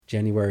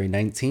January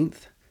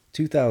 19th,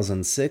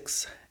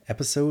 2006,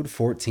 episode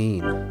 14.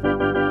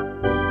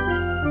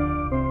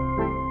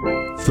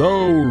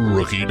 The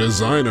Rookie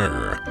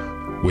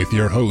Designer, with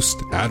your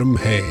host, Adam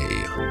Hay.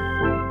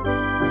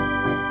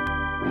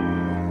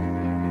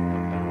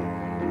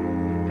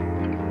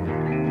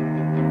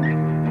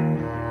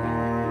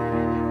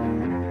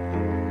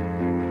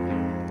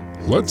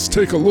 Let's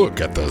take a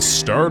look at the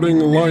starting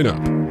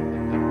lineup.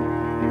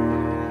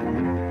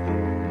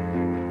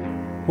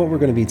 What we're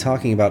going to be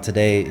talking about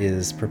today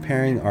is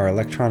preparing our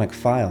electronic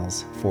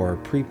files for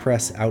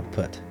pre-press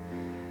output.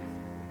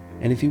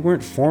 And if you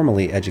weren't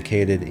formally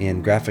educated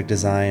in graphic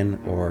design,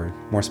 or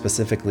more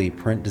specifically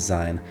print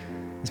design,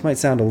 this might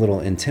sound a little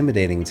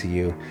intimidating to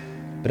you,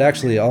 but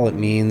actually all it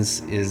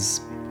means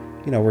is,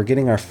 we're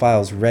getting our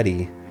files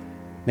ready,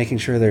 making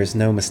sure there's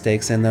no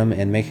mistakes in them,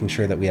 and making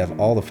sure that we have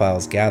all the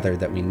files gathered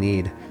that we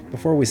need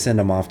before we send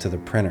them off to the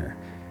printer.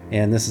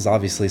 And this is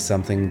obviously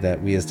something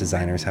that we as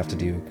designers have to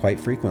do quite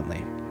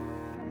frequently.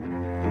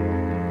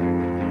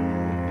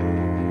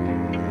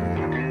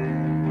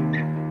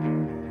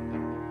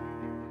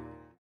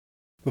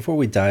 Before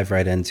we dive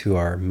right into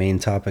our main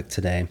topic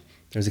today,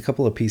 there's a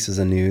couple of pieces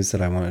of news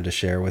that I wanted to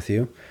share with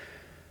you.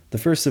 The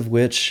first of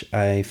which,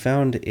 I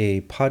found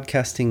a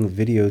podcasting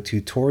video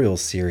tutorial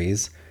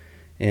series,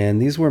 and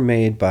these were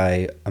made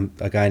by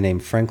a guy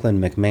named Franklin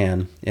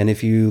McMahon. And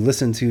if you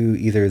listen to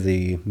either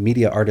the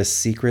Media Artist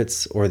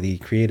Secrets or the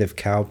Creative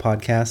Cow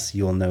podcasts,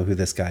 you'll know who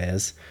this guy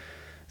is.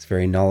 He's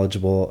very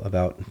knowledgeable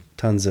about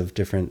tons of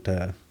different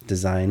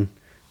design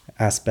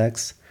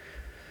aspects.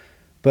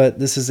 But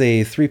this is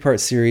a 3-part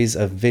series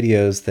of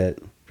videos that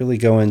really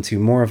go into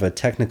more of a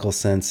technical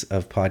sense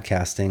of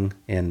podcasting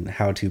and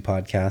how to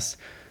podcast.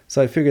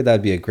 So I figured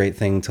that'd be a great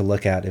thing to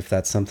look at if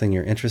that's something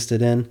you're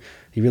interested in.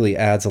 He really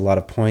adds a lot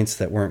of points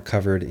that weren't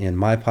covered in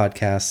my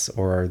podcasts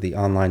or the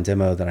online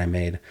demo that I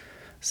made.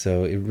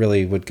 So it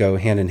really would go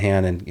hand in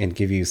hand and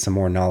give you some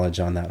more knowledge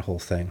on that whole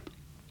thing.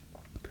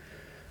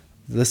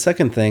 The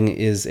second thing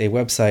is a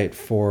website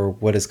for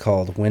what is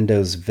called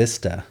Windows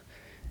Vista.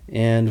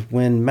 And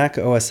when Mac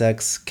OS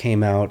X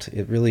came out,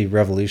 it really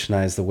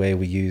revolutionized the way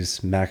we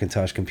use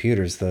Macintosh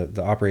computers.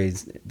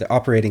 The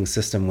operating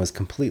system was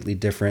completely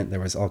different.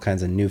 There was all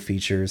kinds of new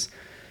features.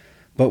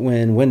 But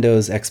when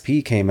Windows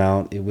XP came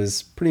out, it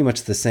was pretty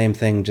much the same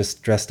thing,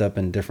 just dressed up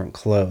in different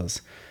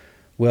clothes.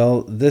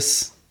 Well,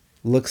 this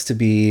looks to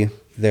be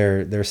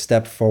their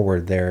step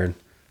forward, their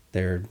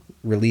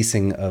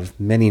releasing of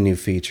many new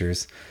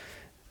features.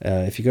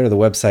 If you go to the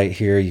website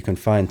here, you can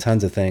find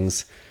tons of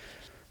things.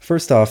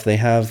 First off, they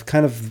have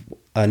kind of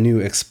a new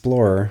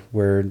Explorer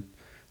where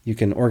you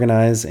can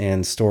organize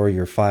and store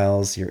your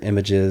files, your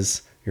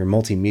images, your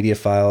multimedia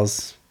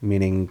files,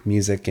 meaning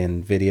music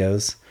and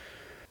videos.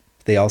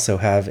 They also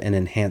have an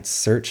enhanced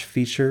search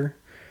feature.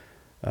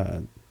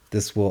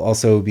 This will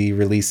also be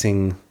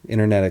releasing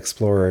Internet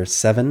Explorer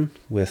 7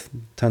 with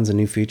tons of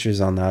new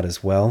features on that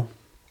as well.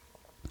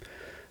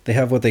 They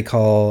have what they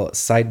call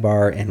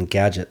sidebar and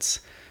gadgets.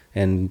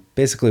 And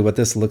basically what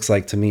this looks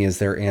like to me is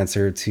their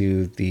answer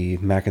to the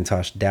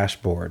Macintosh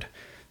dashboard,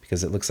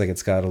 because it looks like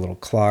it's got a little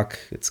clock,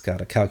 it's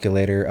got a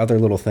calculator, other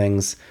little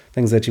things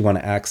that you want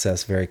to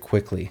access very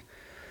quickly.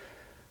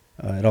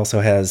 It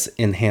also has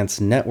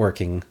enhanced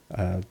networking,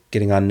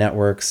 getting on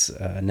networks,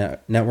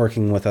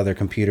 networking with other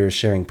computers,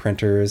 sharing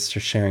printers,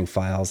 sharing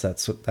files,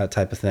 that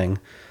type of thing.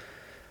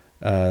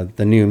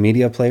 The new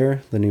media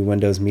player, the new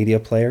Windows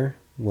Media Player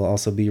will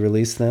also be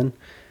released then.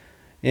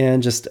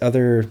 And just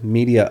other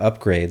media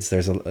upgrades.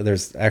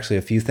 There's actually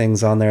a few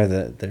things on there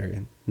that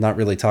they're not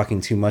really talking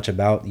too much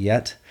about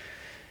yet.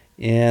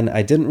 And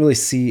I didn't really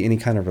see any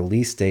kind of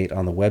release date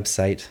on the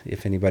website.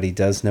 If anybody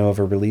does know of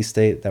a release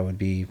date, that would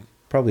be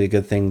probably a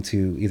good thing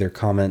to either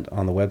comment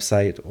on the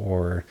website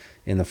or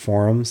in the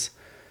forums.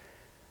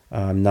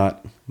 I'm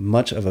not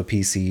much of a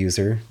PC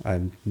user.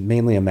 I'm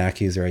mainly a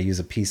Mac user. I use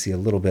a PC a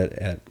little bit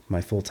at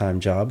my full-time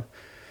job.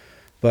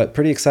 But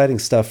pretty exciting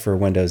stuff for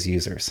Windows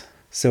users.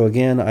 So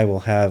again, I will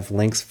have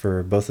links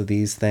for both of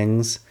these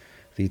things,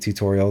 the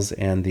tutorials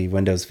and the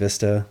Windows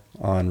Vista,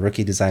 on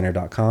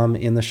rookiedesigner.com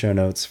in the show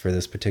notes for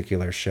this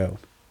particular show.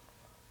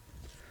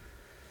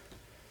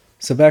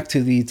 So back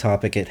to the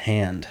topic at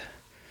hand.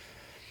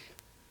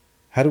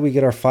 How do we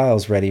get our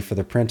files ready for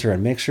the printer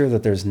and make sure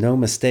that there's no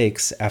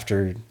mistakes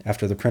after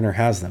the printer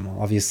has them?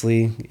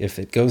 Obviously, if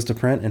it goes to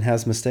print and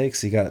has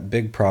mistakes, you got a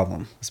big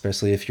problem,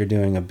 especially if you're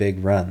doing a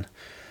big run.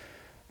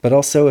 But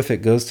also, if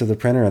it goes to the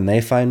printer and they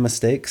find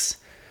mistakes,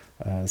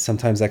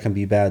 sometimes that can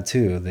be bad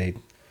too.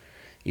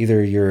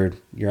 Either you're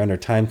under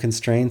time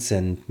constraints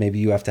and maybe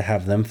you have to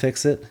have them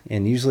fix it,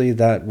 and usually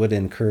that would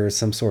incur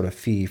some sort of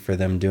fee for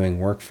them doing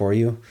work for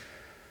you,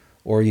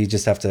 or you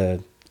just have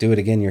to do it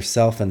again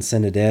yourself and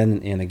send it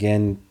in, and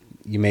again,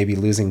 you may be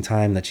losing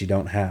time that you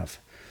don't have.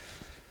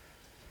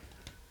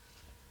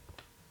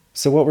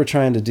 So what we're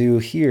trying to do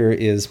here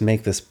is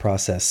make this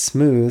process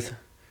smooth,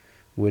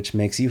 which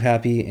makes you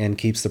happy and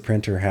keeps the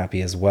printer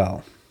happy as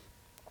well.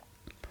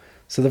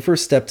 So the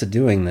first step to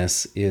doing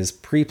this is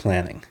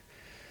pre-planning.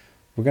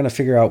 we're going to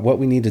figure out what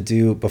we need to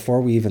do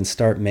before we even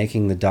start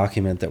making the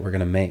document that we're going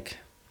to make.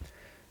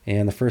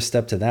 And the first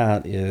step to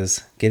that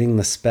is getting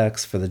the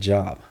specs for the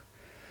job.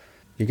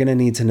 You're going to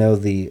need to know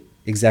the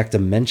exact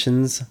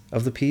dimensions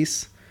of the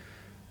piece,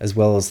 as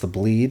well as the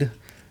bleed.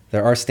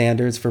 There are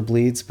standards for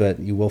bleeds, but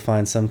you will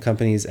find some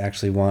companies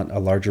actually want a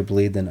larger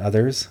bleed than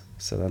others,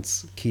 so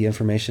that's key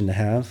information to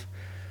have.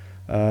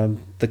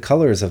 The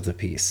colors of the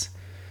piece.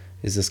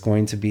 Is this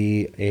going to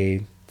be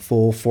a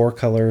full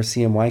 4-color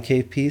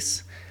CMYK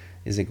piece?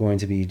 Is it going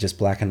to be just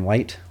black and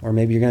white? Or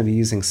maybe you're going to be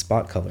using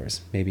spot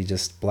colors, maybe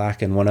just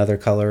black and one other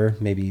color,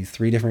 maybe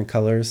 3 different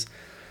colors.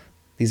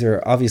 These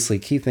are obviously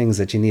key things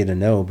that you need to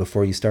know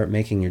before you start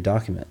making your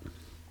document.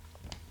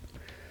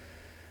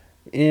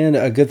 And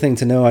a good thing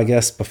to know, I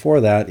guess,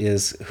 before that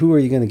is who are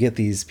you going to get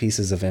these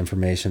pieces of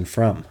information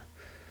from?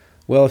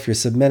 Well, if you're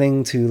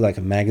submitting to like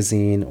a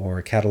magazine or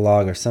a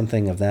catalog or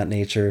something of that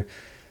nature,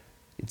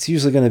 it's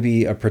usually going to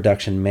be a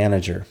production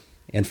manager.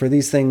 And for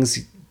these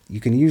things, you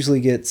can usually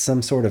get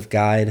some sort of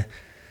guide.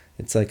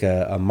 It's like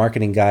a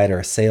marketing guide or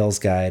a sales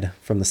guide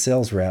from the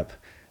sales rep.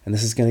 And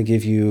this is going to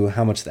give you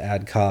how much the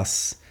ad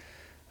costs,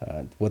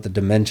 what the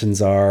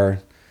dimensions are,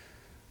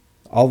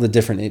 all the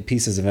different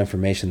pieces of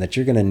information that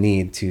you're going to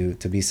need to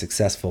be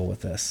successful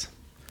with this.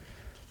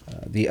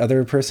 The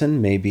other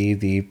person may be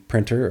the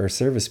printer or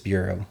service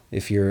bureau.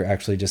 If you're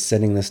actually just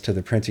sending this to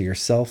the printer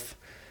yourself,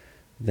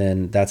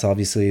 then that's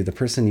obviously the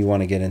person you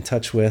want to get in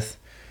touch with.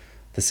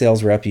 The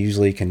sales rep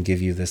usually can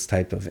give you this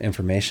type of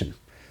information.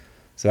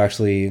 So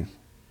actually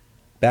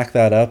back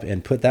that up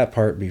and put that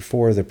part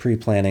before the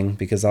pre-planning,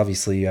 because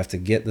obviously you have to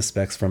get the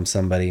specs from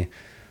somebody.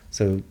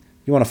 So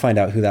you want to find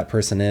out who that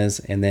person is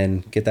and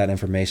then get that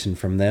information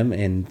from them,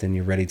 and then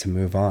you're ready to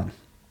move on.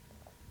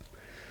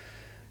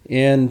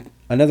 And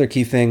another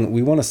key thing,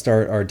 we want to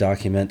start our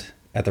document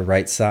at the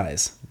right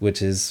size,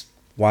 which is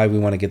why we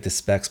want to get the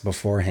specs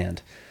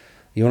beforehand.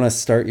 You want to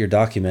start your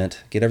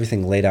document, get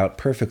everything laid out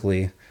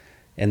perfectly,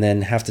 and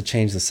then have to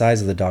change the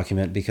size of the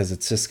document because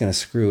it's just going to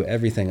screw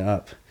everything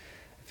up.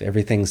 If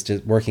everything's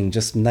just working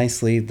just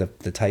nicely, the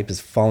type is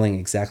falling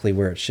exactly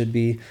where it should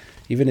be,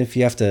 even if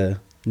you have to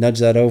nudge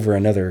that over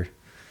another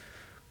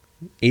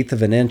 1/8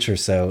 of an inch or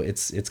so,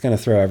 it's going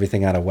to throw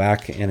everything out of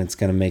whack and it's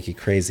going to make you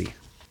crazy.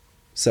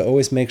 So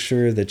always make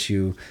sure that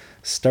you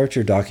start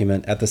your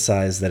document at the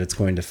size that it's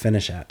going to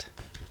finish at.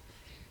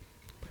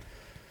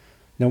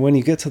 Now, when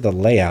you get to the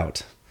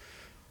layout,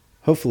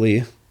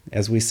 hopefully,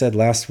 as we said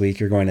last week,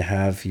 you're going to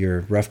have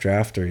your rough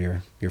draft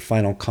or your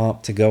final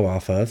comp to go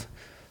off of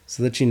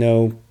so that you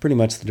know pretty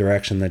much the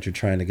direction that you're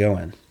trying to go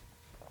in.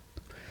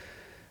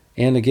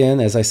 And again,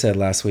 as I said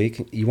last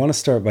week, you want to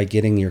start by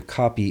getting your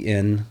copy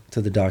in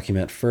to the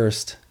document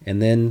first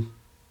and then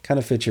kind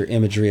of fit your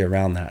imagery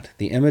around that.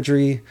 The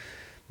imagery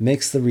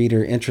makes the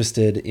reader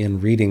interested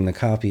in reading the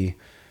copy,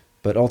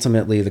 but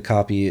ultimately the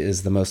copy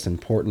is the most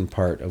important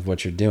part of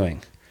what you're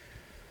doing.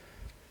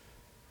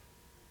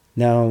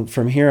 Now,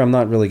 from here, I'm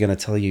not really going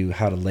to tell you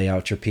how to lay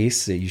out your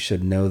piece. You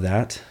should know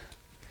that.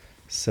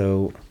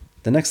 So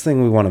the next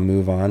thing we want to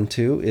move on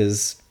to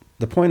is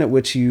the point at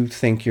which you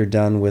think you're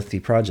done with the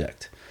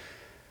project.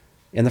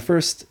 And the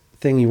first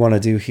thing you want to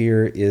do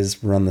here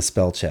is run the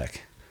spell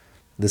check.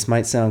 This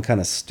might sound kind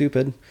of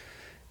stupid,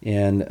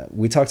 and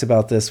we talked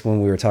about this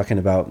when we were talking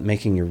about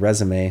making your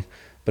resume,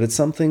 but it's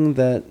something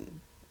that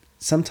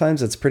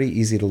sometimes it's pretty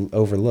easy to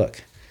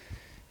overlook.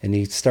 And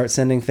you start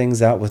sending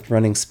things out with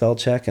running spell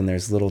check, and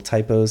there's little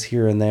typos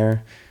here and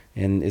there,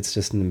 and it's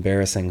just an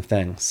embarrassing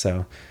thing.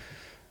 So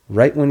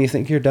right when you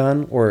think you're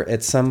done, or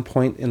at some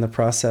point in the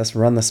process,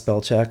 run the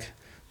spell check,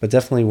 but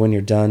definitely when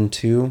you're done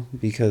too,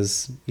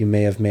 because you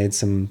may have made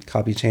some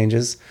copy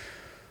changes,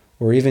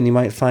 or even you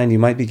might find you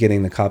might be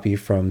getting the copy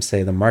from,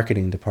 say, the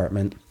marketing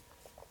department,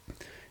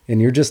 and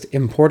you're just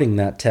importing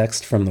that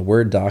text from the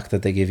Word doc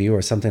that they give you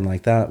or something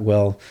like that.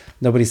 Well,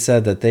 nobody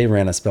said that they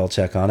ran a spell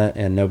check on it,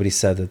 and nobody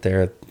said that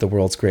they're the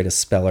world's greatest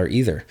speller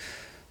either.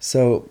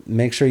 So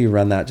make sure you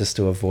run that just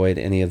to avoid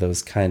any of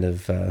those kind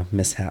of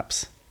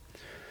mishaps.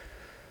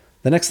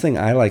 The next thing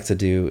I like to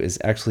do is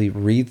actually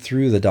read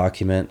through the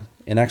document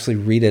and actually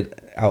read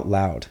it out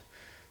loud.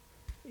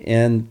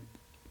 And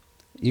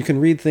you can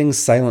read things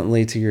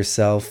silently to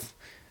yourself,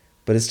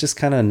 but it's just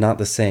kind of not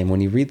the same.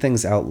 When you read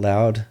things out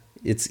loud,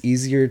 it's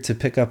easier to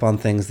pick up on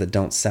things that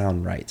don't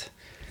sound right.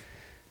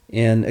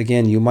 And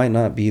again, you might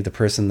not be the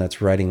person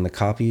that's writing the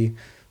copy,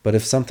 but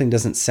if something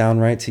doesn't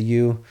sound right to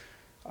you,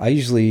 I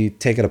usually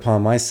take it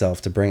upon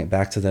myself to bring it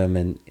back to them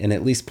and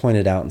at least point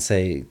it out and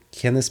say,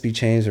 can this be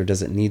changed or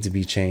does it need to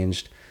be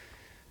changed?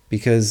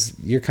 Because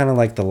you're kind of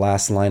like the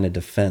last line of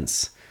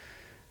defense.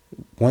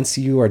 Once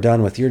you are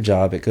done with your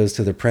job, it goes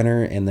to the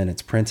printer and then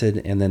it's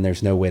printed and then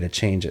there's no way to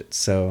change it.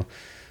 So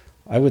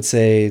I would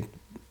say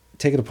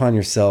take it upon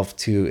yourself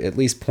to at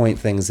least point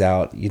things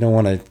out. You don't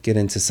want to get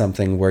into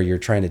something where you're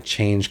trying to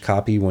change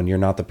copy when you're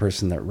not the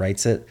person that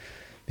writes it,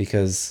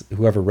 because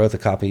whoever wrote the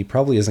copy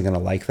probably isn't going to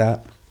like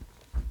that.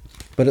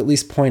 But at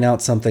least point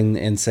out something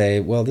and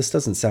say, well, this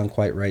doesn't sound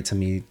quite right to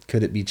me.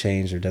 Could it be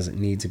changed or does it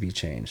need to be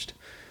changed?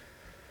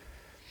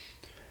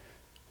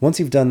 Once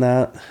you've done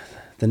that,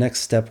 the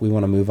next step we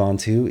want to move on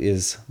to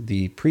is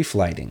the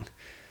pre-flighting.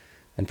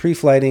 And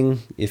pre-flighting,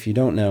 if you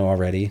don't know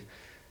already,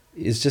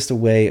 is just a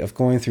way of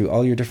going through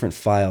all your different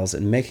files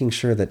and making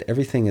sure that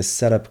everything is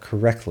set up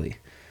correctly.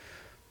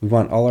 We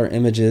want all our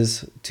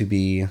images to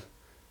be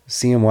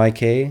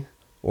CMYK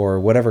or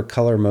whatever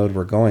color mode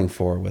we're going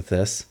for with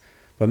this,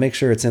 but make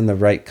sure it's in the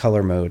right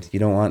color mode. You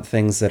don't want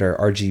things that are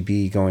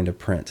RGB going to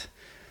print.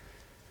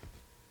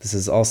 This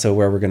is also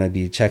where we're going to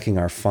be checking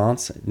our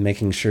fonts,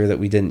 making sure that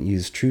we didn't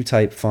use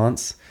TrueType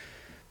fonts.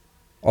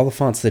 All the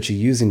fonts that you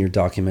use in your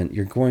document,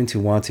 you're going to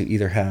want to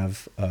either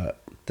have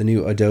the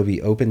new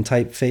Adobe Open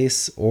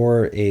typeface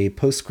or a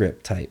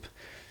PostScript type.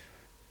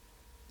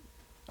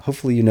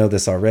 Hopefully you know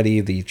this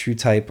already. The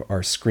TrueType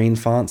are screen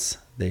fonts.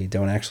 They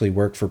don't actually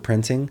work for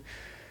printing.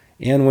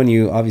 And when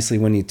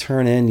you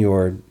turn in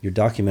your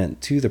document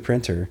to the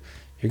printer,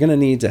 you're going to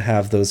need to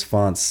have those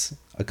fonts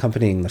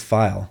accompanying the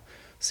file.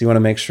 So you want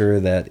to make sure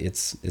that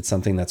it's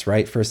something that's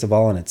right, first of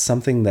all, and it's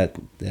something that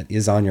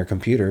is on your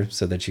computer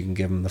so that you can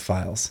give them the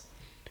files.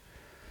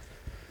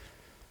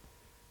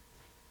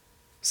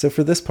 So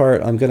for this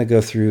part, I'm going to go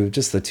through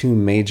just the two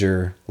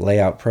major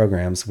layout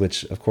programs,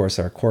 which of course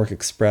are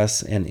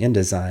QuarkXPress and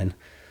InDesign,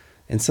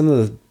 and some of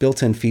the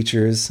built-in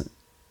features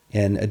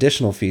and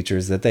additional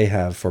features that they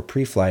have for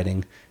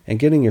pre-flighting and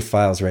getting your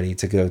files ready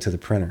to go to the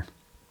printer.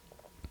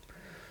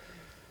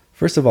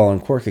 First of all, in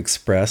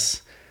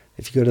QuarkXPress,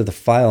 if you go to the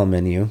File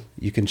menu,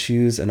 you can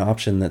choose an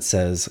option that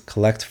says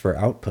Collect for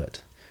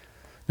Output.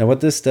 Now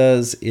what this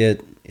does,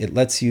 it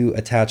lets you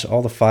attach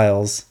all the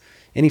files,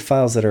 any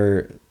files that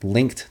are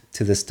linked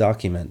to this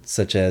document,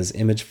 such as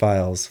image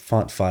files,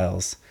 font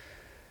files,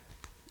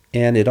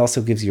 and it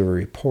also gives you a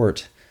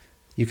report.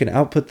 You can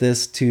output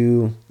this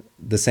to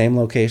the same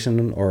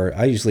location, or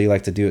I usually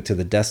like to do it to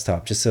the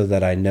desktop just so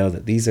that I know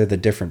that these are the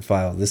different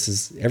files. This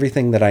is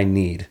everything that I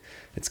need.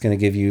 It's going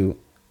to give you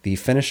the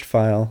finished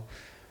file,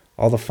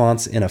 all the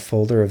fonts in a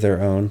folder of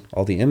their own,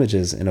 all the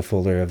images in a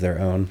folder of their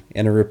own,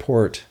 and a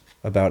report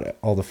about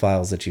all the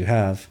files that you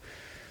have.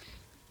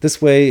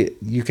 This way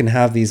you can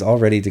have these all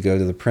ready to go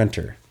to the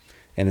printer,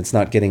 and it's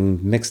not getting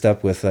mixed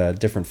up with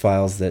different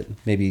files, that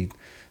maybe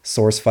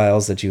source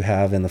files that you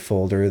have in the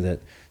folder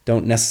that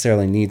don't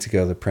necessarily need to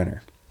go to the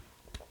printer.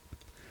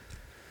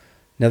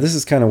 Now this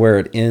is kind of where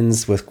it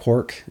ends with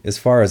Quark as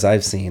far as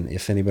I've seen.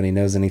 If anybody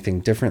knows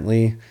anything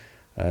differently,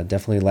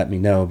 definitely let me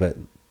know, but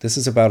this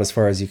is about as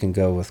far as you can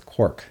go with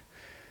Quark,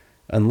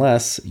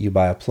 unless you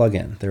buy a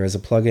plugin. There is a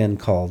plugin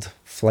called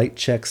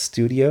FlightCheck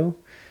Studio.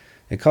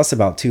 It costs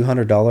about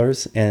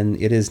 $200,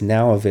 and it is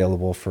now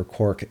available for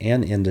Quark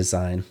and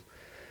InDesign.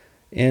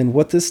 And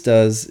what this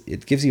does,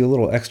 it gives you a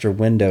little extra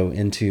window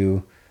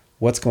into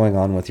what's going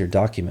on with your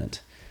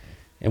document.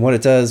 And what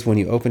it does when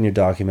you open your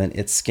document,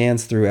 it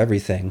scans through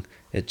everything.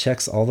 It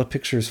checks all the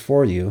pictures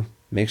for you,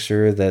 makes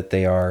sure that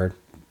they are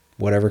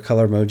whatever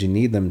color mode you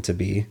need them to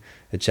be.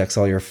 It checks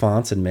all your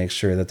fonts and makes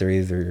sure that they're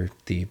either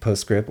the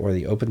PostScript or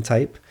the Open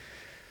type.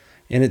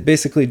 And it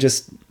basically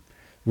just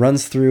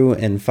runs through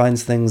and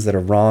finds things that are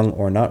wrong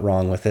or not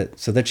wrong with it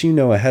so that you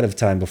know ahead of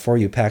time before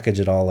you package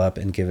it all up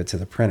and give it to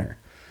the printer.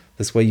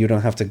 This way you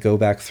don't have to go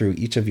back through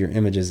each of your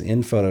images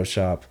in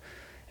Photoshop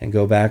and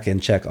go back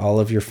and check all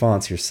of your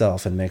fonts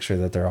yourself and make sure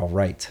that they're all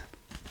right.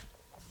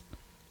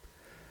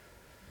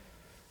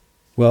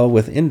 Well,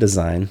 with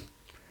InDesign,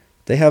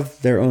 they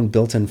have their own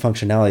built-in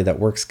functionality that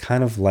works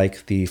kind of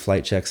like the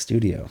FlightCheck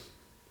Studio.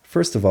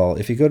 First of all,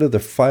 if you go to the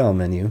File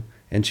menu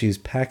and choose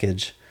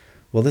Package,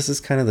 well, this is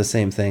kind of the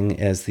same thing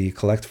as the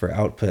Collect for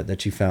Output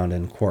that you found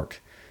in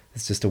Quark.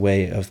 It's just a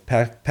way of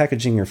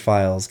packaging your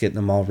files, getting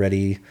them all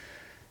ready,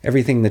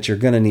 everything that you're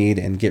going to need,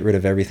 and get rid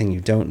of everything you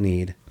don't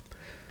need.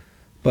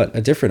 But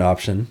a different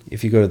option,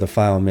 if you go to the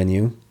File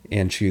menu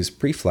and choose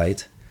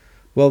Pre-Flight,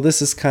 well,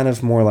 this is kind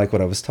of more like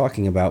what I was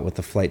talking about with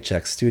the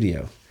FlightCheck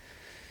Studio.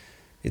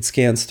 It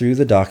scans through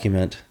the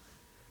document,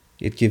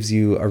 it gives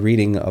you a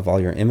reading of all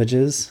your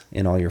images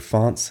and all your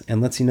fonts, and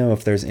lets you know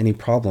if there's any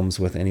problems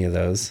with any of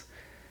those.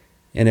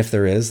 And if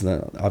there is,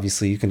 then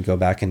obviously you can go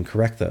back and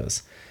correct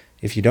those.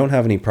 If you don't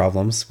have any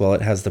problems, well,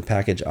 it has the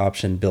package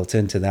option built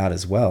into that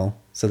as well,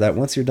 so that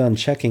once you're done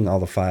checking all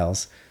the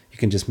files, you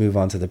can just move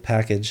on to the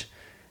package,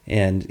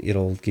 and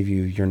it'll give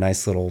you your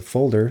nice little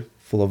folder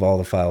full of all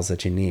the files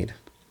that you need.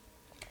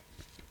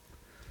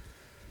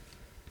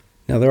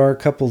 Now there are a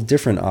couple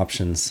different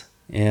options,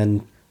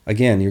 and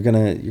again, you're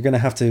gonna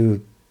have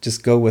to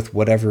just go with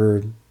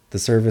whatever the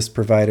service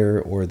provider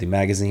or the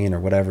magazine or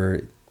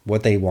whatever,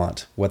 what they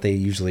want, what they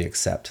usually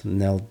accept, and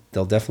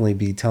they'll definitely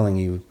be telling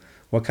you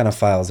what kind of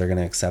files they're going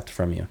to accept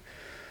from you.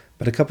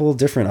 But a couple of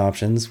different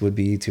options would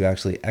be to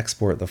actually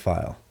export the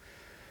file.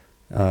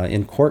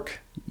 In Quark,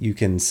 you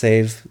can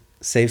save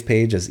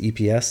page as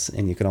EPS,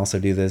 and you can also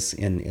do this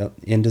in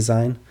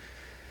InDesign.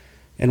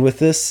 And with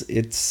this,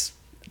 it's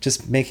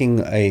just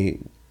making a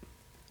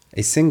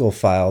single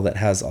file that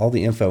has all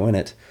the info in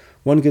it.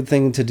 One good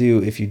thing to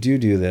do if you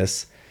do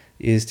this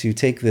is to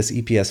take this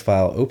EPS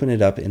file, open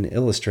it up in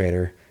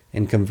Illustrator,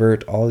 and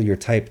convert all your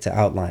type to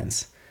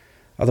outlines.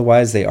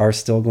 Otherwise, they are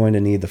still going to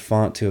need the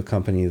font to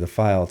accompany the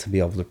file to be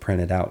able to print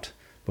it out.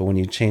 But when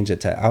you change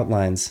it to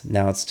outlines,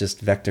 now it's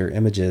just vector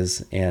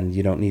images and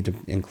you don't need to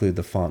include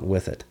the font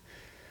with it.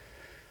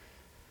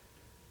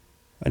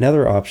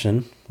 Another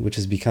option, which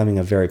is becoming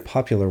a very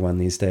popular one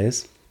these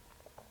days,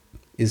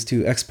 is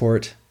to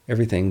export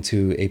everything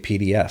to a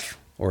PDF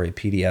or a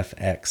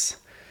PDFX.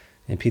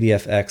 And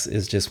PDFX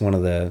is just one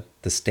of the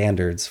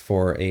standards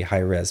for a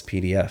high-res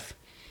PDF.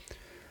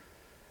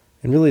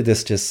 And really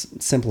this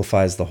just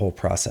simplifies the whole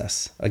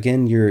process.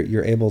 Again,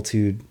 you're able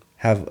to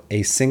have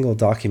a single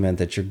document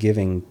that you're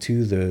giving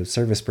to the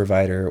service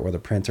provider or the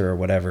printer or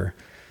whatever.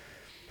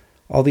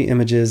 All the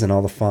images and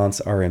all the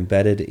fonts are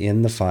embedded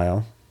in the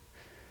file.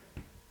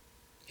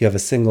 You have a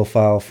single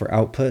file for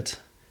output,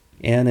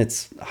 and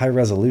it's high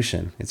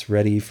resolution. It's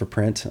ready for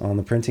print on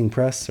the printing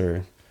press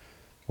or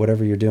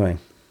whatever you're doing.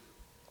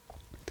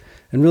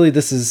 And really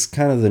this is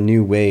kind of the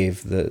new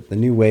wave, the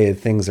new way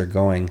things are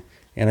going.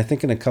 And I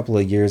think in a couple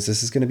of years,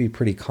 this is going to be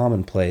pretty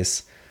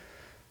commonplace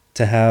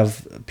to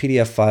have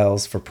PDF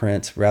files for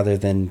print rather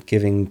than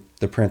giving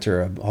the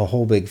printer a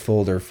whole big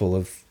folder full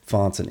of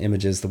fonts and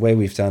images the way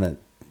we've done it,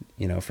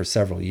 for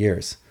several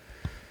years.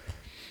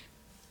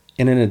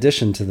 And in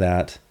addition to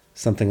that,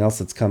 something else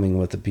that's coming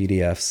with the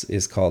PDFs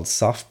is called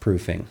soft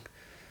proofing.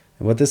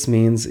 And what this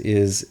means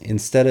is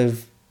instead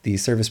of the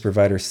service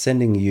provider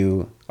sending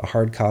you a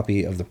hard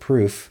copy of the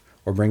proof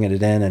or bringing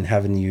it in and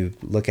having you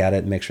look at it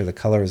and make sure the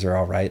colors are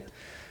all right,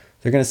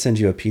 they're going to send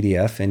you a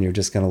PDF and you're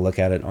just going to look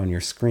at it on your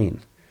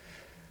screen.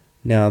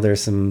 Now,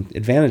 there's some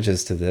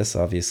advantages to this,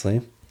 obviously.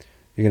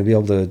 You're going to be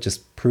able to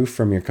just proof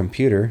from your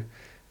computer.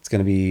 It's going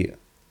to be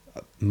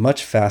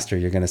much faster.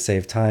 You're going to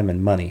save time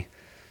and money.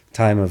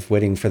 Time of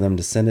waiting for them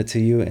to send it to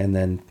you, and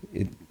then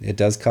it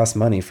does cost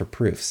money for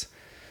proofs.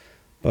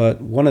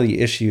 But one of the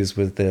issues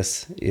with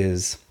this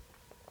is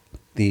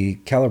the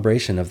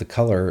calibration of the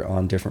color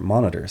on different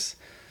monitors.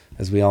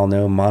 As we all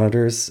know,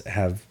 monitors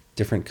have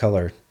different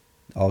color,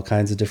 all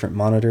kinds of different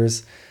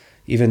monitors.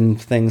 Even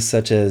things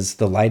such as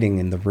the lighting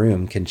in the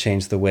room can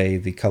change the way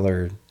the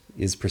color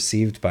is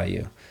perceived by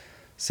you.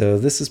 So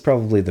this is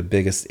probably the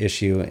biggest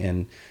issue,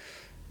 and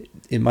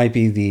it might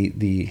be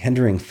the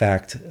hindering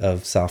fact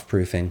of soft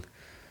proofing,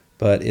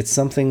 but it's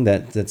something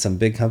that some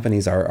big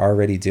companies are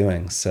already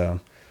doing. So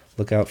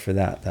look out for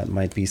that. That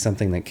might be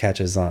something that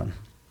catches on.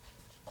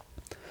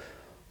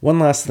 One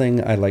last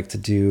thing I like to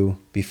do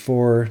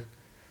before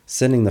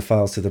sending the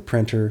files to the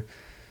printer,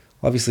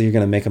 obviously you're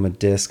going to make them a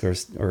disk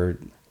or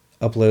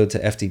upload to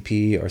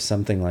FTP or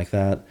something like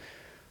that.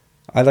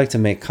 I like to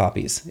make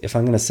copies. If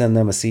I'm going to send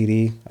them a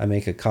CD, I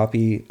make a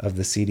copy of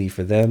the CD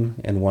for them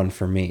and one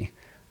for me.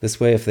 This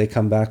way, if they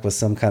come back with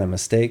some kind of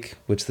mistake,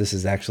 which this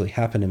has actually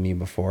happened to me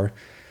before,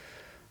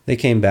 they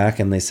came back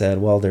and they said,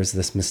 well, there's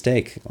this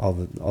mistake.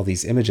 All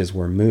these images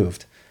were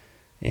moved.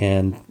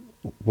 And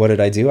what did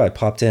I do? I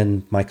popped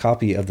in my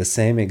copy of the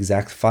same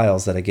exact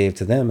files that I gave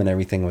to them and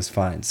everything was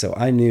fine. So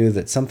I knew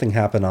that something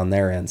happened on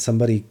their end.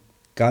 Somebody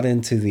got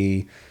into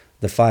the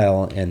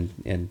file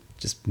and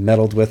just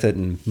meddled with it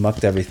and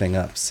mucked everything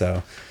up.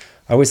 So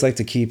I always like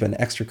to keep an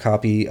extra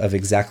copy of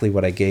exactly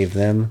what I gave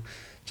them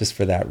just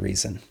for that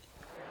reason.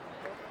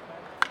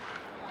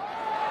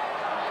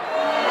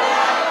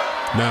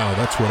 Now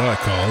that's what I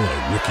call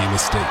a rookie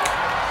mistake.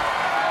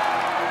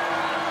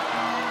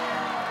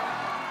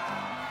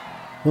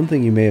 One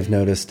thing you may have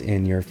noticed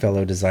in your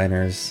fellow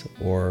designers,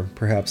 or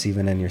perhaps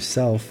even in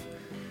yourself,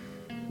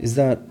 is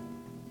that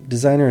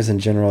designers in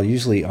general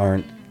usually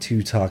aren't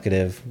too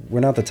talkative. We're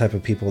not the type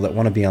of people that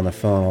want to be on the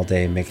phone all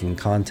day making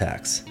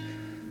contacts.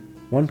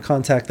 One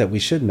contact that we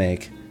should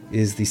make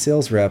is the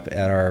sales rep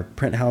at our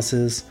print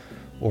houses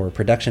or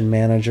production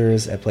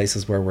managers at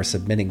places where we're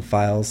submitting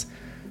files.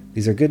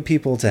 These are good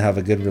people to have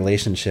a good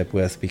relationship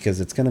with because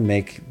it's going to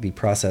make the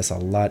process a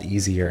lot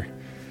easier.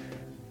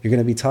 You're going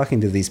to be talking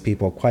to these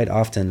people quite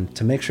often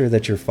to make sure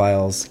that your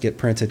files get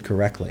printed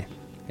correctly,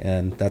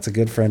 and that's a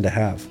good friend to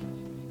have.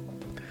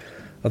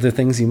 Other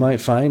things you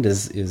might find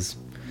is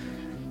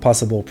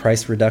possible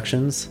price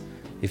reductions.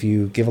 If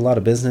you give a lot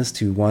of business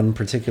to one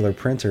particular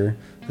printer,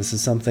 this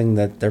is something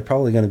that they're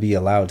probably going to be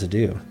allowed to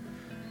do.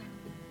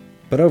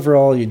 But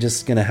overall, you're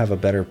just going to have a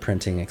better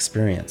printing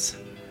experience.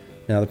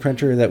 Now, the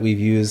printer that we've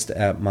used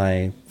at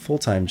my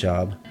full-time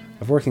job,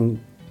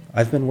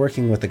 I've been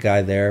working with the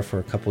guy there for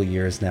a couple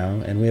years now,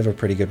 and we have a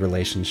pretty good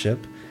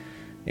relationship.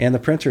 And the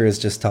printer is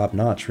just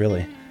top-notch,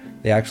 really.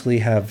 They actually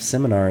have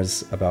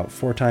seminars about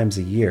 4 times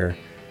a year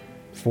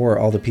for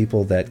all the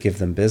people that give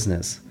them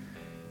business.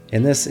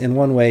 And this, in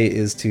one way,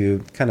 is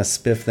to kind of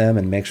spiff them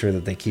and make sure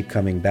that they keep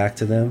coming back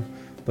to them.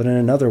 But in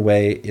another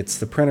way, it's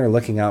the printer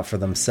looking out for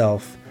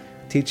themselves,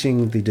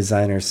 teaching the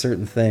designers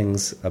certain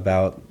things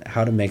about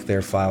how to make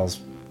their files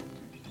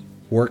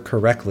work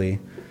correctly,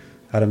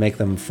 how to make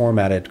them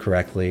formatted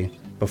correctly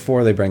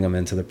before they bring them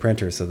into the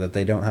printer so that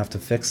they don't have to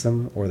fix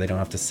them or they don't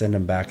have to send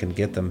them back and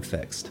get them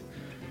fixed.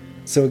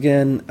 So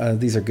again,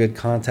 these are good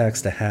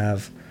contacts to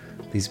have.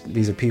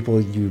 These are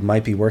people you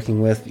might be working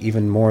with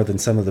even more than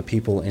some of the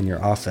people in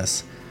your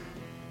office.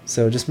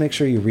 So just make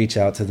sure you reach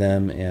out to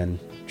them and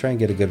try and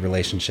get a good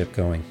relationship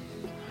going.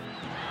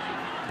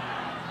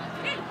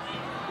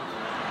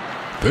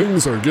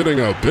 things are getting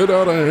a bit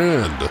out of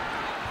hand.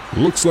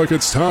 Looks like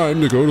it's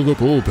time to go to the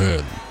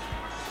bullpen.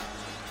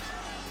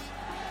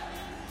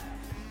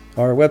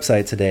 Our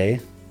website today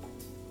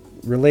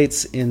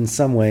relates in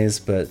some ways,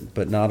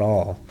 but not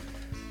all.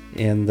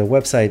 And the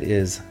website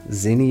is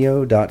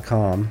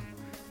Zinio.com.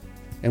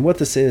 And what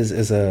this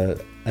is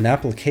an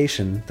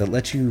application that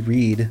lets you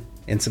read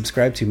and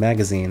subscribe to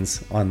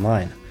magazines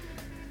online.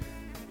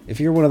 If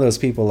you're one of those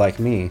people like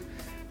me,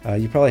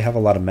 you probably have a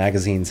lot of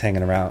magazines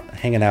hanging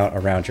out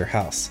around your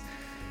house.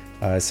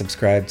 I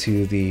subscribe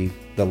to the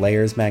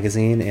Layers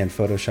magazine and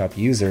Photoshop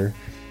User,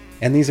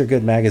 and these are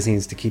good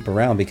magazines to keep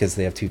around because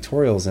they have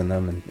tutorials in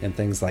them and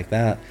things like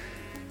that.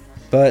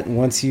 But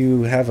once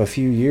you have a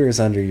few years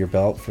under your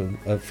belt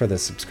for the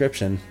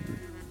subscription,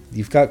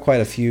 you've got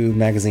quite a few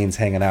magazines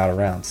hanging out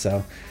around.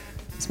 So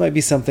this might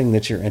be something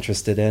that you're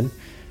interested in.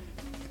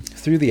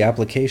 Through the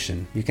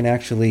application, you can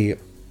actually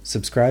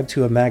subscribe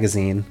to a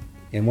magazine,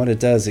 and what it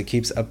does, it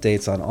keeps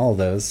updates on all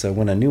those. So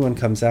when a new one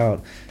comes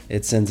out,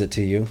 it sends it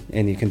to you,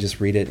 and you can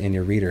just read it in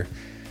your reader.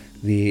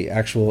 The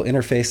actual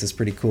interface is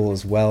pretty cool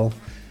as well.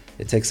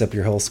 It takes up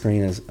your whole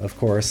screen, of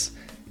course,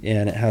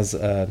 and it has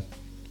a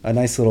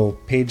nice little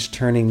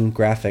page-turning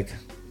graphic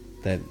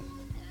that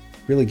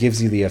really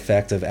gives you the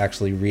effect of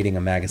actually reading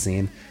a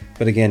magazine.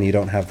 But again, you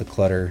don't have the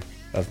clutter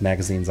of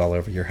magazines all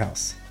over your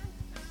house.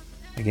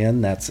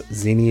 Again, that's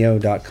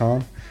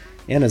Zinio.com.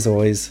 And as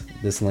always,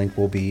 this link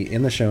will be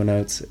in the show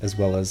notes as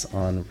well as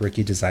on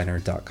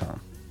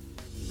rookiedesigner.com.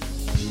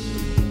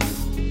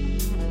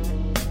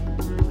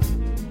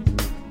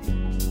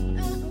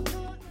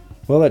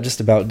 Well, that just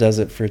about does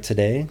it for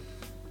today.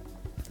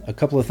 A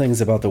couple of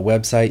things about the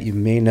website. You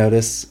may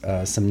notice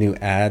some new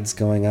ads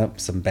going up,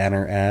 some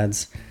banner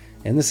ads.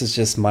 And this is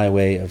just my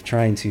way of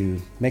trying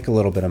to make a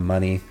little bit of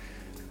money.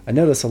 I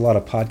notice a lot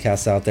of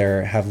podcasts out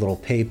there have little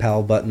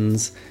PayPal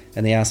buttons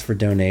and they ask for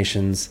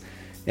donations.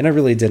 And I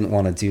really didn't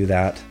want to do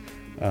that.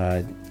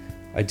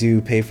 I do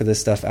pay for this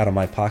stuff out of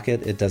my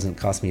pocket. It doesn't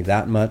cost me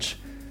that much.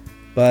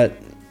 But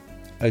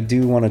I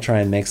do want to try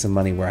and make some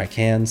money where I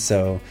can.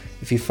 So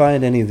if you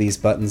find any of these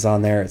buttons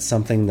on there, it's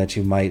something that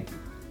you might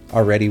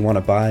already want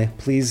to buy,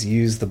 please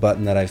use the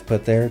button that I've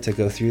put there to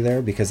go through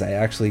there, because I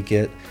actually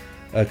get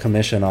a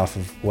commission off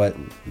of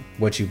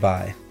what you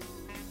buy.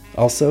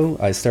 Also,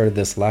 I started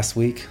this last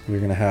week. We're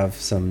going to have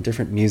some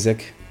different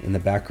music in the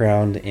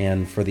background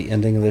and for the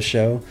ending of the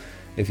show.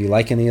 If you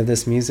like any of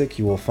this music,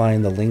 you will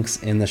find the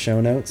links in the show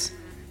notes.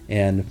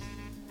 And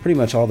pretty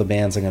much all the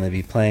bands I'm going to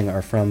be playing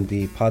are from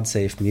the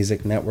PodSafe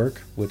Music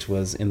Network, which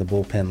was in the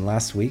bullpen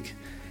last week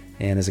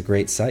and is a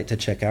great site to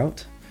check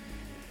out.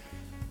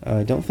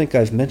 I don't think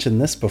I've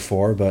mentioned this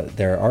before, but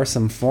there are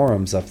some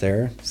forums up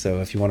there. So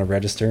if you want to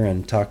register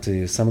and talk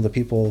to some of the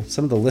people,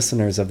 some of the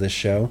listeners of this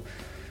show,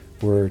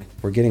 we're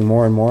getting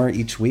more and more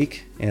each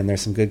week, and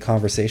there's some good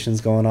conversations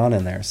going on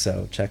in there.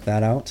 So check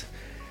that out.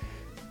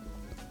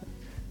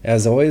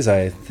 As always,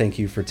 I thank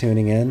you for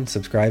tuning in,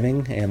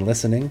 subscribing, and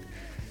listening,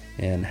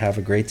 and have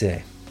a great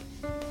day.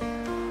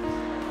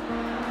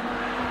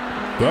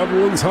 That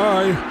one's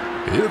high.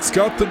 It's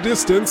got the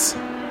distance.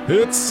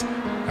 It's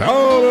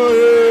out of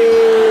here!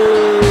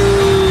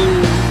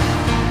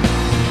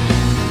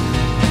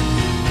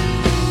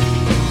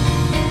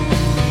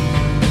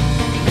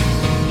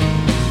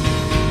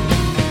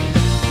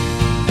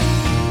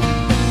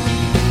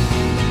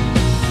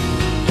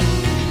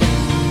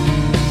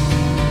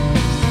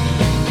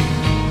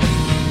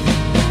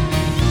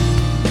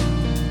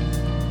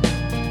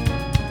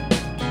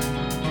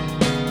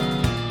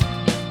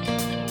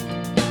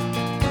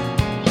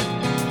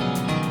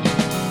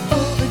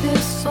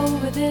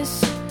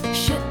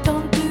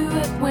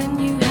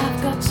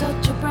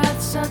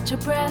 Such a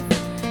breath,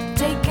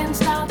 take and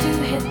start to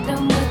hit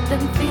them with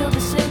them. Feel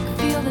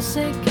the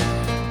sick,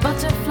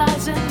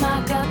 butterflies in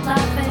my gut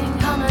laughing,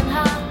 hum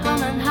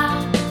and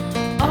ha,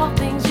 all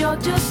things you're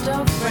just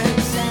a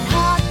friend. Said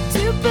hard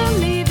to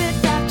believe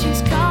it that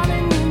she's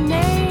calling your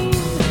name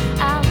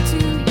out to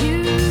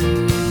you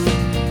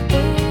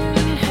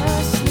in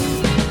her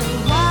sleep.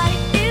 Why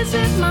is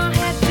it my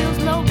head feels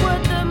lower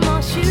than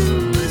my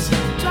shoes?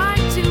 Try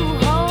to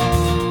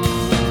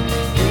hold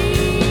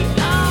the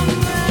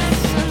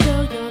armrest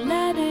until you're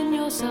letting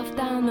yourself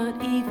down.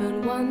 Not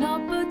even one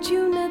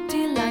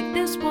opportunity like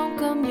this won't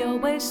come your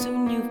way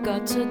soon. You've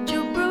got such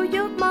a